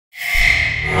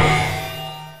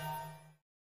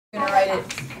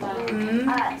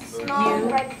Small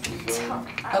red.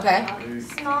 Okay.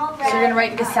 Small red. So you're going to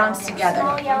write the sounds together.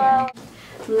 Small yellow.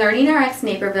 LearningRX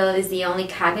Naperville is the only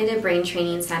cognitive brain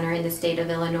training center in the state of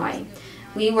Illinois.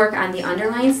 We work on the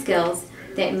underlying skills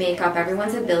that make up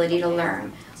everyone's ability to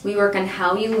learn. We work on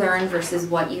how you learn versus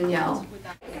what you know.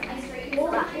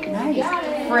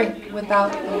 Nice. Free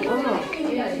without the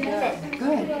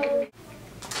Good.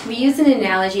 We use an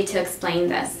analogy to explain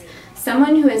this.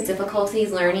 Someone who has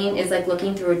difficulties learning is like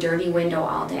looking through a dirty window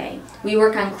all day. We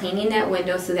work on cleaning that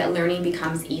window so that learning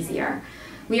becomes easier.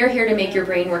 We are here to make your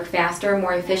brain work faster,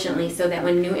 more efficiently, so that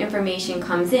when new information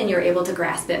comes in, you're able to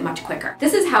grasp it much quicker.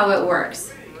 This is how it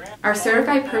works. Our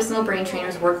certified personal brain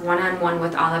trainers work one-on-one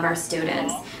with all of our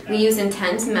students. We use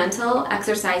intense mental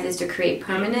exercises to create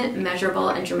permanent, measurable,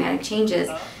 and dramatic changes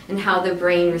in how the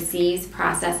brain receives,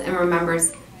 processes, and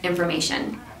remembers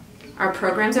information. Our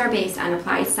programs are based on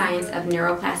applied science of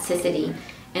neuroplasticity,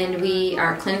 and we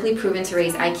are clinically proven to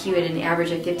raise IQ at an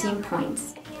average of 15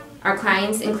 points. Our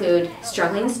clients include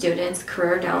struggling students,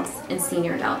 career adults, and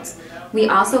senior adults. We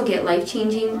also get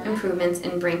life-changing improvements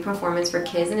in brain performance for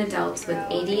kids and adults with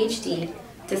ADHD,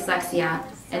 dyslexia,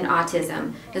 and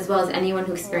autism, as well as anyone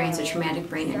who experienced a traumatic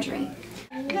brain injury.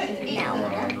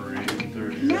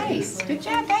 Nice. Good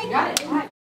job, babe.